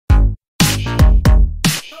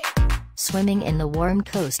Swimming in the warm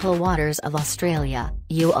coastal waters of Australia,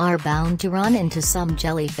 you are bound to run into some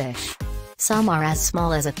jellyfish. Some are as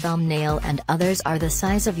small as a thumbnail and others are the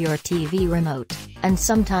size of your TV remote, and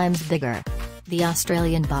sometimes bigger. The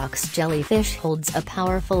Australian box jellyfish holds a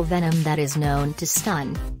powerful venom that is known to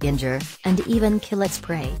stun, injure, and even kill its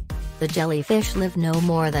prey. The jellyfish live no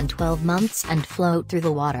more than 12 months and float through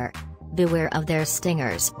the water. Beware of their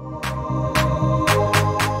stingers.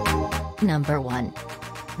 Number 1.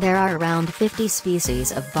 There are around 50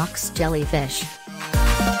 species of box jellyfish.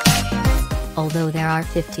 Although there are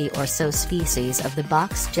 50 or so species of the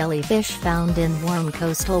box jellyfish found in warm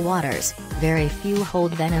coastal waters, very few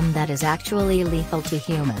hold venom that is actually lethal to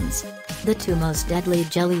humans. The two most deadly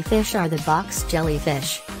jellyfish are the box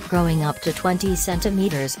jellyfish, growing up to 20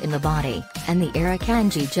 centimeters in the body, and the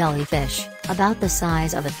Irukandji jellyfish, about the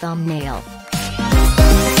size of a thumbnail.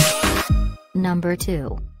 Number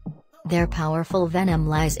 2. Their powerful venom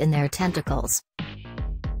lies in their tentacles.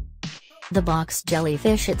 The box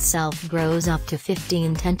jellyfish itself grows up to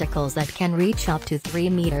 15 tentacles that can reach up to 3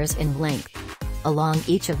 meters in length. Along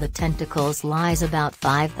each of the tentacles lies about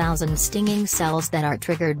 5,000 stinging cells that are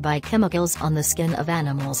triggered by chemicals on the skin of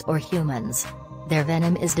animals or humans. Their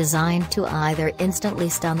venom is designed to either instantly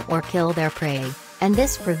stun or kill their prey, and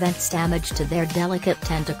this prevents damage to their delicate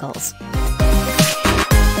tentacles.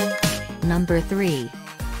 Number 3.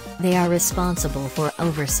 They are responsible for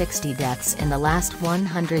over 60 deaths in the last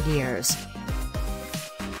 100 years.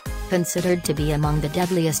 Considered to be among the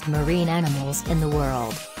deadliest marine animals in the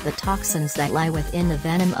world, the toxins that lie within the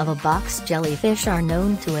venom of a box jellyfish are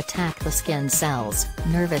known to attack the skin cells,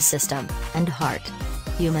 nervous system, and heart.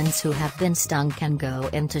 Humans who have been stung can go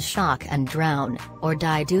into shock and drown, or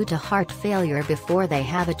die due to heart failure before they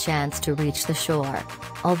have a chance to reach the shore.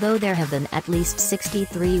 Although there have been at least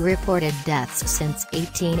 63 reported deaths since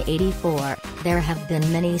 1884, there have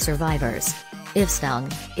been many survivors. If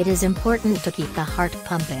stung, it is important to keep the heart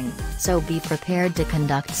pumping, so be prepared to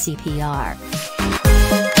conduct CPR.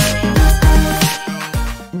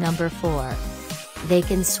 Number 4. They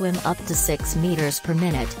can swim up to 6 meters per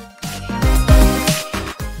minute.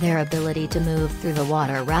 Their ability to move through the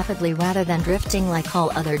water rapidly rather than drifting like all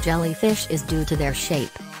other jellyfish is due to their shape.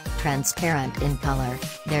 Transparent in color,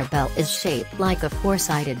 their bell is shaped like a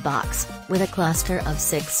four-sided box, with a cluster of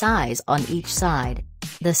 6 eyes on each side.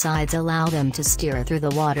 The sides allow them to steer through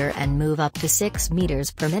the water and move up to 6 meters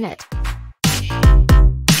per minute.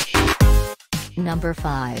 Number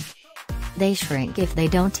 5. They shrink if they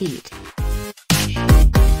don't eat.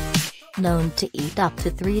 Known to eat up to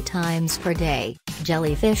 3 times per day,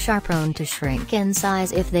 jellyfish are prone to shrink in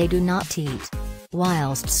size if they do not eat.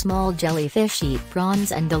 Whilst small jellyfish eat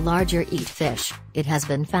prawns and the larger eat fish, it has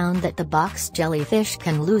been found that the box jellyfish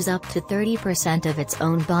can lose up to 30% of its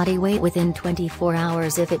own body weight within 24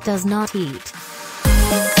 hours if it does not eat.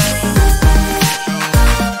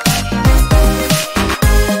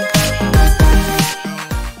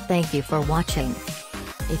 Thank you for watching.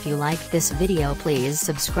 If you liked this video, please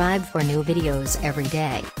subscribe for new videos every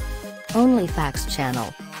day. Only Facts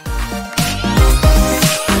channel.